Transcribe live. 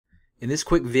In this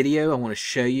quick video, I want to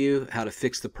show you how to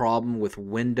fix the problem with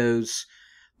Windows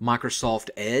Microsoft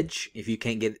Edge if you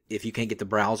can't get the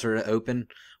browser to open,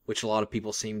 which a lot of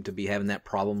people seem to be having that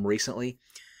problem recently.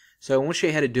 So I want to show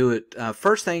you how to do it.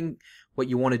 First thing, what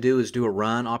you want to do is do a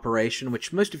run operation,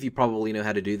 which most of you probably know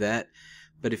how to do that.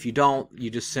 But if you don't, you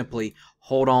just simply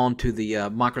hold on to the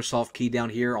Microsoft key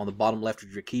down here on the bottom left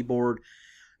of your keyboard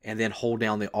and then hold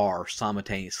down the R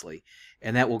simultaneously.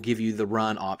 And that will give you the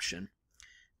run option.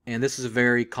 And this is a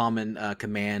very common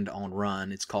command on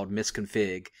run. It's called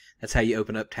misconfig. That's how you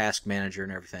open up Task Manager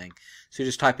and everything. So you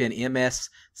just type in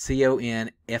MSCONFIG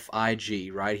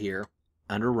right here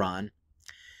under run.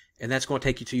 And that's going to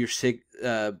take you to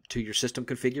your system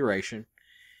configuration.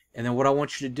 And then what I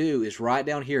want you to do is right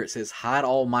down here it says hide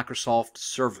all Microsoft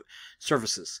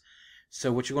services.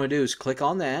 So what you're going to do is click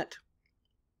on that.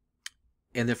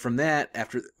 And then from that,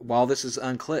 while this is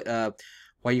unclicked,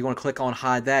 while you're going to click on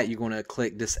hide that, you're going to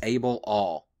click disable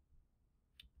all.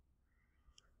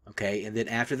 Okay, and then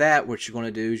after that, what you're going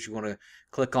to do is you're going to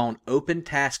click on open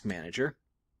Task Manager.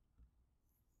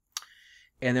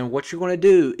 And then what you're going to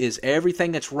do is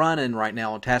everything that's running right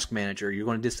now on Task Manager, you're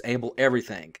going to disable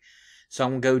everything. So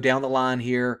I'm going to go down the line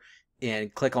here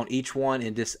and click on each one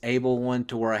and disable one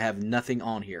to where I have nothing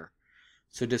on here.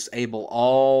 So disable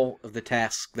all of the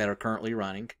tasks that are currently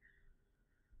running.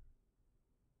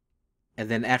 And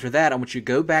then after that, I want you to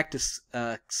go back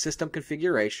to system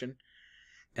configuration,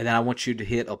 and then I want you to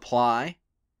hit apply,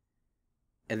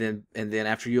 and then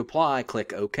after you apply,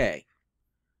 click OK.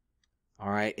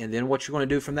 All right, and then what you're going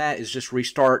to do from that is just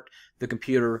restart the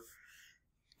computer,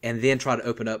 and then try to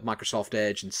open up Microsoft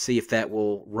Edge and see if that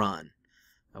will run.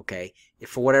 Okay, if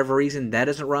for whatever reason that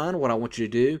doesn't run, what I want you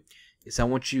to do is I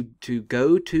want you to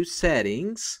go to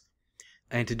Settings,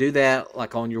 and to do that,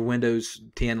 like on your Windows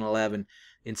 10 and 11.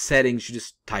 In Settings, you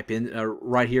just type in,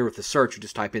 right here with the search, you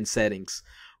just type in Settings.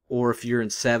 Or if you're in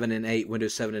 7 and 8,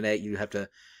 Windows 7 and 8, you have to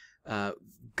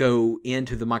go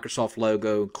into the Microsoft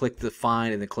logo, click the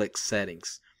Find, and then click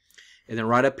Settings. And then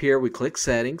right up here, we click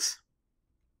Settings.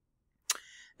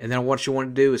 And then what you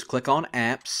want to do is click on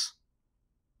Apps.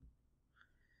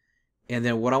 And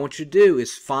then what I want you to do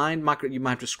is find, you might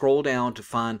have to scroll down to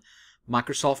find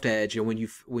Microsoft Edge. And when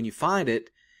you find it,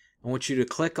 I want you to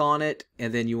click on it,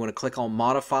 and then you want to click on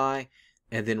Modify,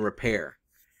 and then Repair.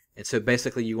 And so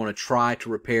basically you want to try to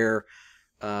repair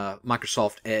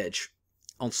Microsoft Edge.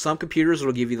 On some computers,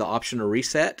 it'll give you the option to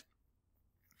reset.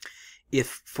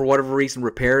 If for whatever reason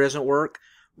repair doesn't work,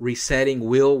 resetting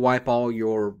will wipe all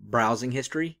your browsing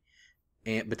history.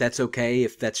 But that's okay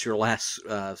if that's your last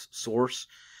source.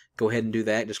 Go ahead and do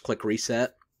that. Just click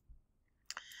Reset.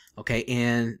 Okay,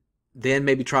 and then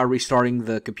maybe try restarting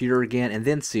the computer again and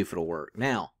then see if it'll work.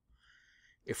 Now,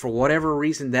 if for whatever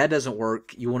reason that doesn't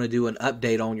work, you want to do an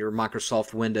update on your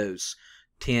Microsoft Windows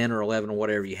 10 or 11 or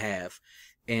whatever you have.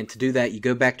 And to do that, you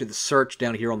go back to the search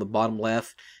down here on the bottom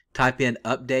left, type in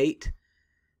update,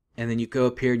 and then you go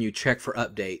up here and you check for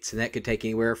updates. And that could take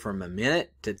anywhere from a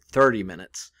minute to 30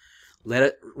 minutes. Let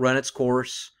it run its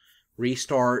course,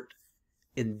 restart,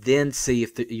 and then see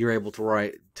if you're able to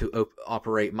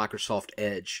operate Microsoft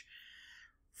Edge.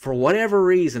 For whatever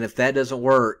reason, if that doesn't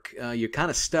work, you're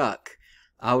kind of stuck.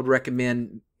 I would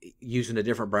recommend using a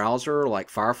different browser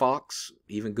like Firefox,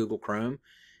 even Google Chrome,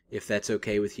 if that's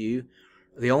okay with you.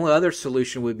 The only other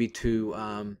solution would be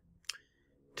to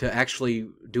actually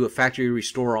do a factory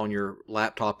restore on your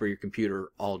laptop or your computer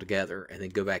altogether and then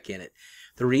go back in it.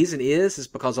 The reason is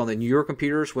because on the newer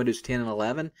computers, Windows 10 and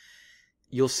 11,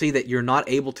 you'll see that you're not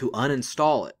able to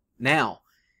uninstall it. Now,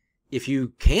 if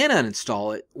you can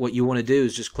uninstall it, what you want to do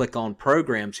is just click on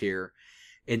Programs here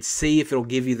and see if it'll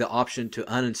give you the option to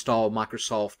uninstall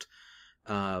Microsoft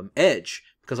Edge.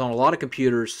 Because on a lot of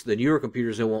computers, the newer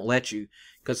computers, it won't let you,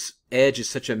 because Edge is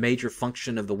such a major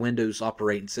function of the Windows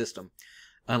operating system,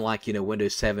 unlike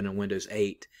Windows 7 and Windows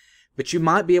 8. But you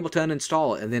might be able to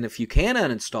uninstall it, and then if you can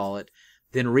uninstall it,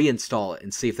 then reinstall it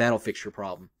and see if that'll fix your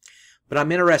problem. But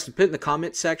I'm interested. Put in the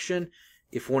comment section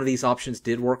if one of these options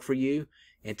did work for you,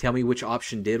 and tell me which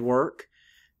option did work.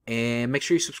 And make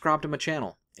sure you subscribe to my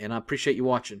channel. And I appreciate you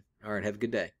watching. All right, have a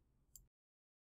good day.